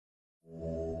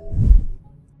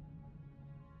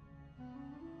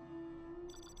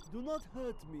Do not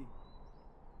hurt me.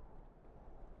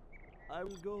 I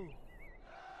will go.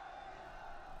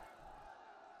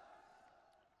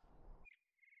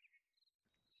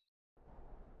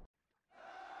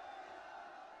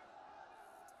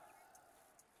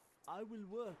 I will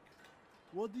work.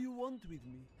 What do you want with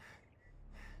me?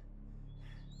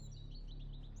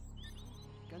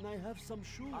 Can I have some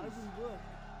shoes? I will work.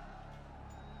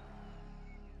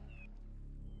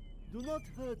 Do not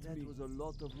hurt me. That was a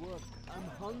lot of work. I'm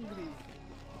hungry.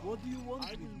 What do you want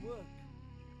with me? I will work.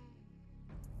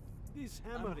 This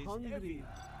hammer is heavy.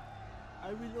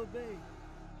 I will obey.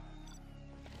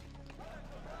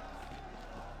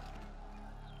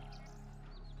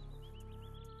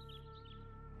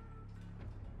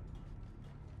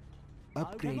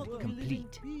 Upgrade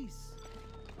complete. Peace.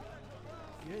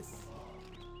 Yes.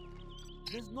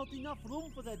 There's not enough room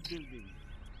for that building.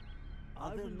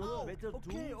 Are there not better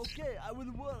tools? Okay, I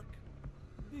will work.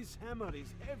 This hammer is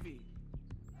heavy.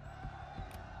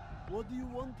 What do you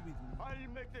want with me?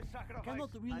 I'll make the sacrifice.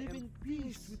 Cannot we live in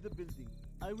peace with the building?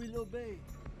 I will obey.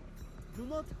 Do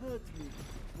not hurt me.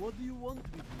 What do you want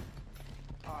with me?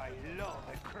 I love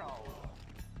a crowd.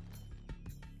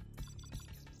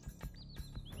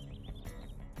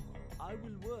 I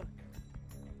will work.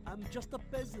 I'm just a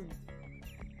peasant.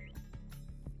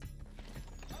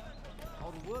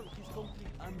 Our work is complete.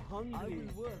 I'm hungry. I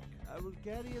will work. I will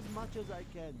carry as much as I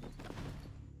can.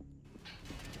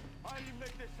 I'll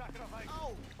make the sacrifice.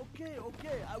 Ow! Okay,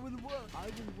 okay. I will work. I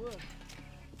will work.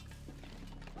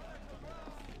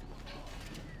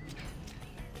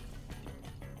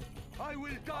 I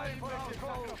will die for our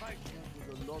cause. That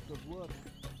was a lot of work.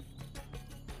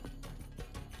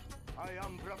 I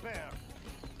am prepared.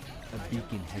 A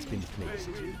beacon has been placed.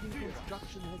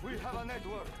 Construction has We have a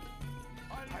network.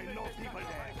 I know people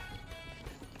there.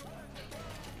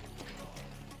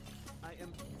 I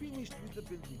am finished with the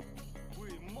building.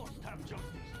 We must have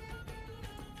justice.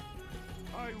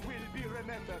 I will be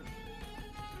remembered.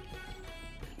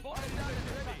 I will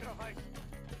sacrifice.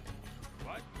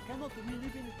 What? Cannot we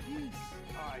live in peace?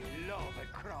 I love a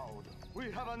crowd.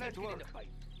 We have a network.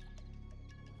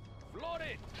 Flood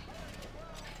it!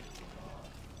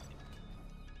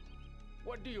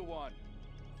 What do you want?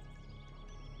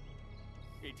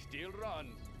 It still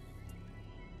runs.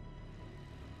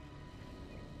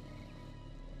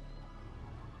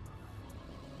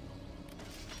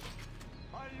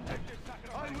 I'll make the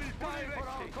sacrifice. I will die for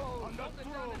our cause. On the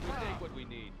throne. We'll take what we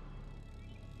need.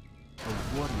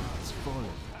 A warrior has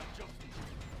fallen. Have justice.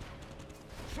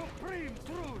 Supreme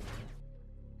truth.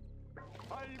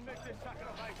 I'll make the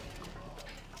sacrifice.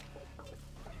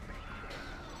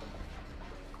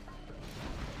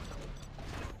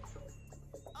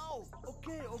 Oh,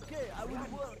 okay, okay. I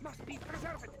will work. Must be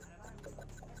preserved.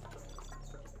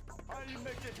 I'll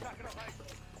make the sacrifice.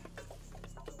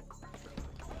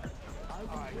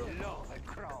 I love a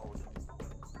crowd.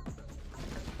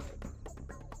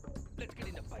 Let's get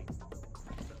in the fight.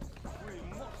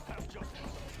 We must have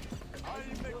justice. I'll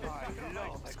make the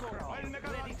sacrifice. I'll make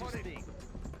a run for it.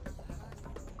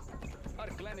 Our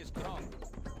clan is strong.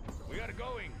 We are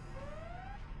going.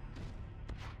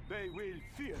 They will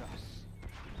fear us.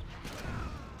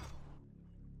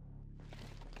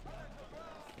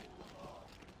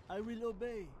 I will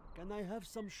obey. Can I have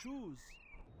some shoes?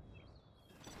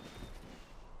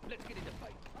 Let's get in the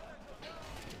fight.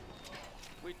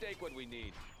 We take what we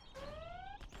need.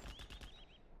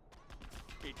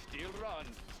 It still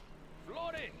runs.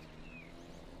 Flood it!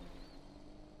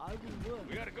 I will work.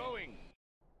 We are going.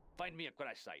 Find me a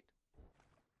crash site.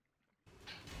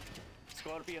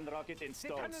 Scorpion rocket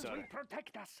installed, sir. Will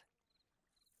protect us.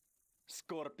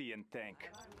 Scorpion tank.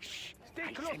 Shh.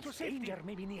 Stay close to safety. Danger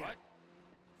may be near. What?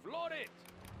 Flood it!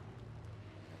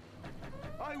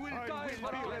 I will die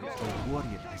for our A cause.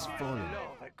 warrior has fallen. I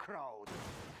love a crowd.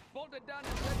 Bolted down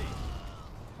and ready.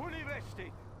 Fully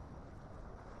vested.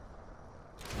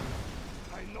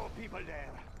 I know people there.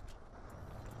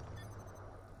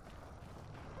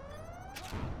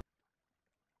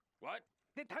 What?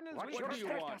 The tunnels What will do you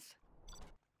protect want? us.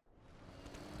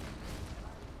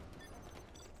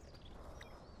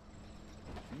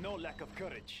 No lack of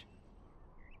courage.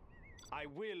 I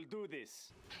will do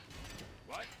this.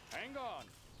 What? Hang on.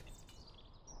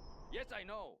 Yes, I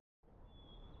know.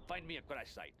 Find me a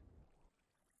crash site.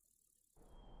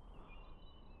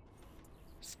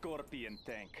 Scorpion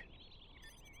tank.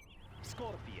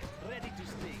 Scorpion, ready to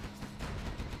sting.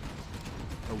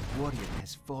 A warrior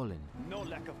has fallen. No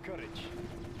lack of courage.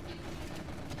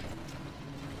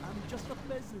 I'm just a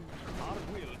peasant. Our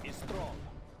will is strong.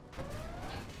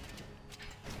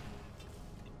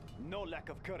 No lack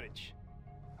of courage.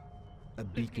 A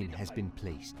beacon has been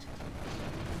placed.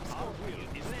 Our will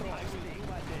is strong. I will do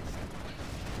my best.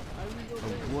 I will A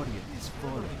obey. warrior has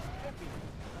fallen.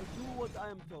 I do what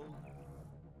I am told.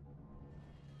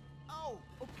 Oh,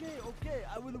 okay,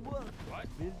 I will work. What?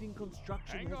 Building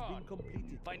construction Hang has on. been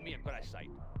completed. Find me a crash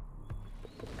site.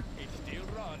 It still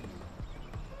runs.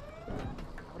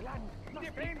 Our land must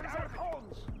defend our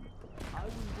homes. I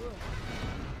will work.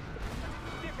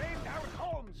 Defend our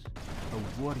homes.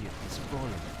 A warrior has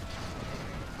fallen.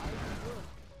 I will work.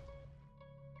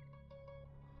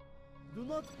 Do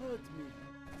not hurt me.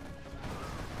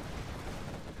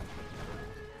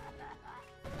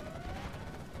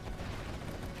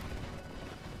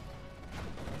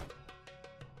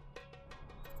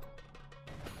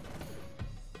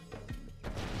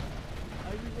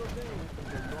 I will obey.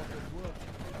 It is a lot of work.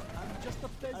 I'm just a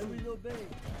peasant. I will obey.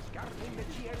 Guarding the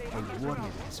GLA A underground.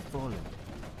 warrior has fallen.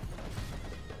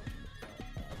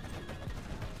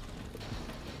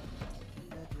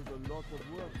 That was a lot of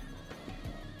work.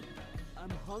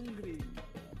 I'm hungry.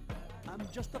 I'm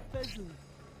just a peasant.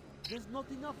 There's not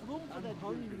enough room for that. I'm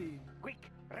hungry. Quick,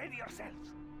 ready yourselves.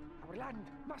 Our land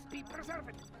must be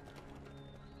preserved.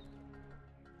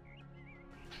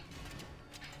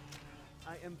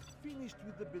 I am finished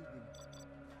with the building.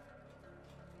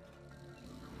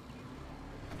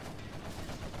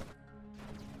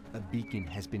 A beacon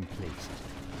has been placed.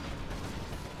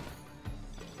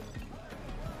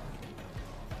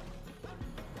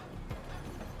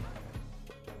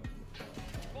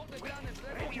 Bolt it down and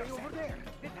ready. Ready over there.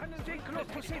 The tunnels stay close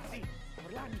to safety.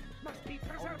 Our land must be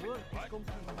Our preserved. work is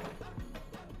complete.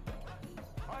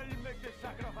 I'll make the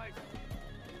sacrifice.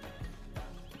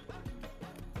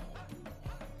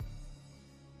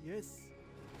 Yes.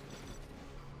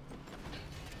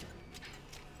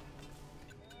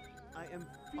 I am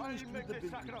I'll finished with make the the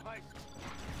building. sacrifice.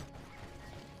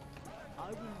 I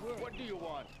will work. What do you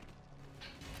want?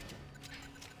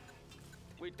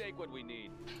 We take what we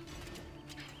need.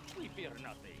 We fear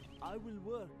nothing. I will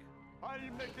work. I'll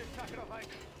make the sacrifice.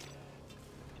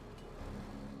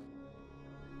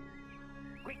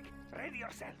 Quick, ready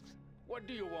yourselves. What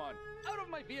do you want? Out of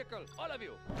my vehicle, all of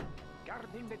you!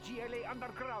 Guarding the GLA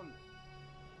underground.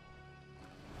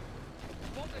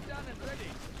 Bolt it down and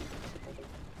ready.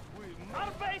 We Our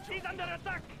must base is under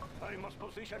attack. I must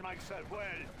position myself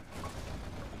well.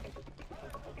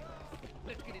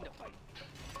 Let's get in the fight.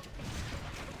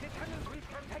 The tunnels will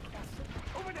protect us.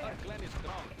 Over there. Our clan is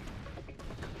strong.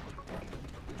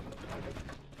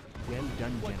 Well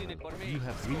done, What's in it General. for me? You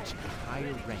have reached a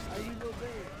higher rank. I will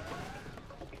obey.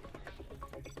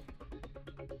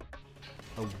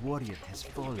 A warrior has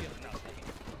fallen. Fear nothing.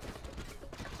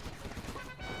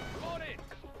 Load it!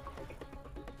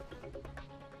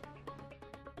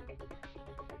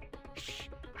 Shh!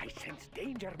 I sense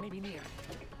danger may be near.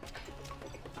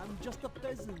 I'm just a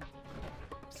peasant.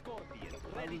 Scorpion,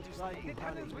 ready to strike. The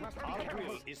tunnels will Our protect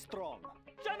will us. is strong.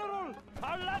 General,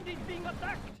 our land is being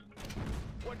attacked.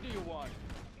 What do you want?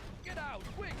 Get out,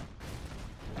 quick!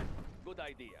 Good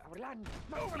idea. Our land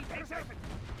must be preserved.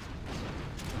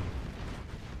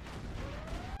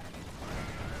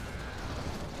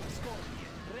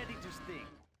 Scorpion, ready to sting.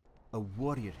 A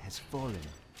warrior has fallen.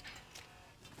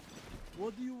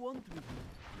 What do you want with me?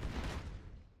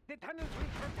 The tunnels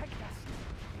will protect us.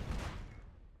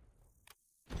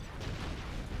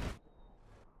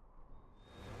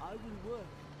 I will work.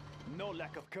 No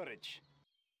lack of courage.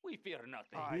 We fear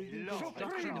nothing. Building love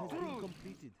construction the has been truth.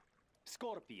 completed.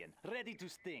 Scorpion, ready to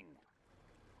sting.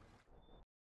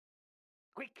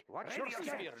 Quick, watch We your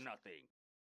step. fear nothing.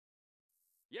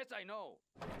 Yes, I know.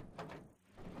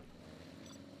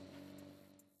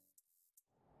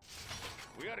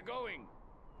 We are going.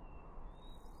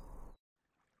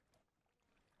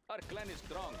 Our clan is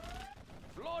strong.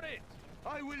 Flood it!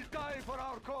 I will die for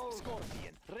our cause.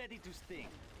 Scorpion, ready to sting.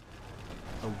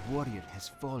 A warrior has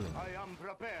fallen. I am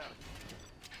prepared.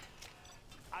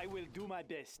 I will do my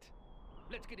best.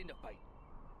 Let's get in the fight.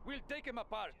 We'll take him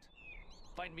apart.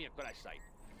 Find me a crash site.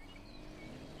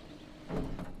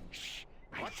 Shh!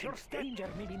 Watch your step. Danger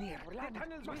may be near. The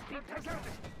tunnels must be preserved.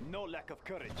 No lack of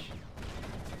courage.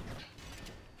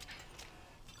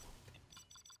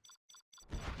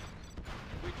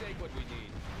 We take what we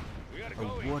need. We are A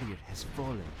going. warrior has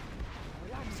fallen.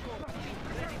 Scorpion,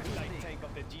 ready to light tank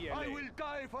of the GLA. I will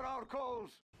die for our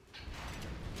cause.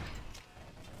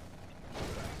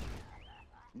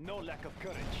 No lack of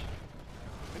courage.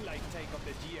 Light tank of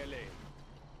the GLA.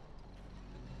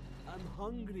 I'm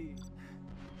hungry.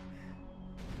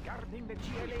 Guarding the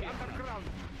GLA underground.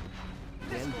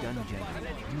 Well done,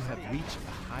 General. You have reached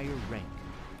a higher rank.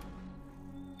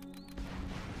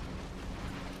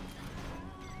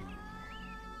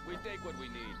 take what we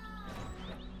need.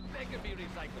 They can be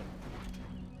recycled.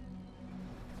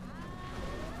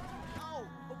 Oh,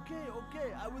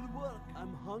 okay, I will work.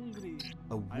 I'm hungry.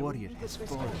 A warrior has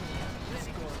fallen.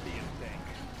 Scorpion tank.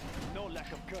 No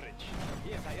lack of courage.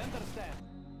 Yes, I understand.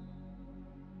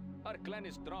 Our clan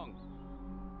is strong.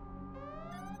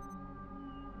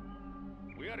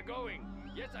 We are going.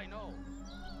 Yes, I know.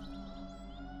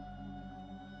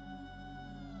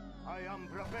 I am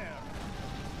prepared.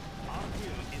 Our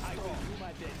will is I will strong. do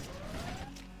my best.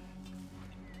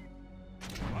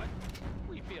 What?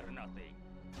 We fear nothing.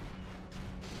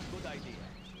 Good idea.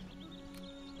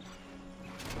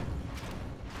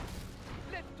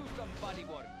 Let's do some body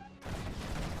work.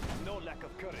 No lack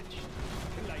of courage.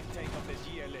 Light tank of the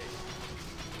GLA.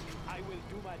 I will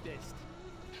do my best.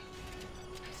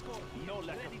 No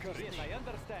lack of courage. Yes, I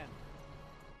understand.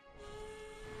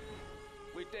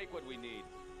 We take what we need.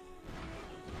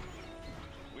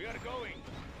 We are going.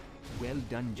 Well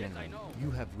done, Yes, I General. know.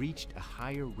 You have reached a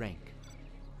higher rank.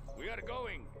 We are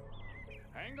going.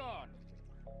 Hang on.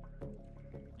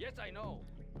 Yes, I know.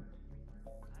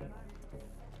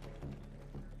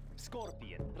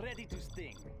 Scorpion, ready to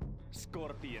sting.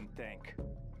 Scorpion tank.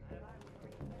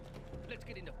 Let's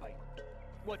get in the fight.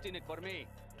 What's in it for me?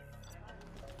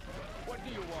 What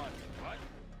do you want? What?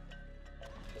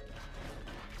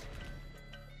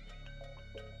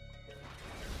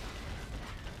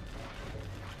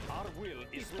 Our will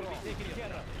is It will strong. be taken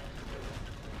care of.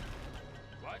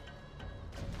 What?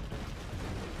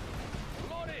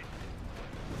 Load it!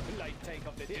 Light tank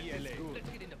of the GLA. Let's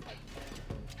get in the fight.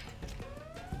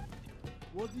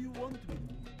 What do you want with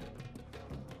me?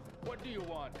 What do you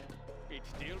want? It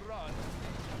still runs.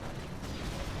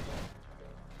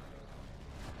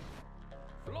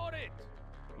 Float it!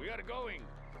 We are going.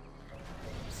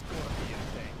 Scorpion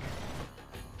tank.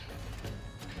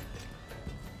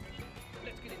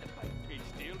 Let's get in the fight. It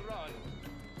still runs.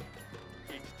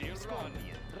 It still runs.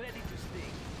 Scorpion, ready to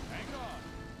sting. Hang on.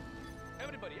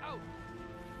 Everybody out.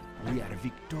 We are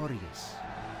victorious.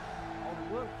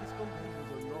 Our work is completed,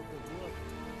 a lot of work.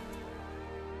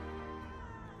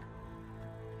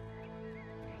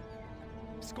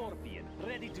 Scorpion,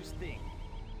 ready to sting.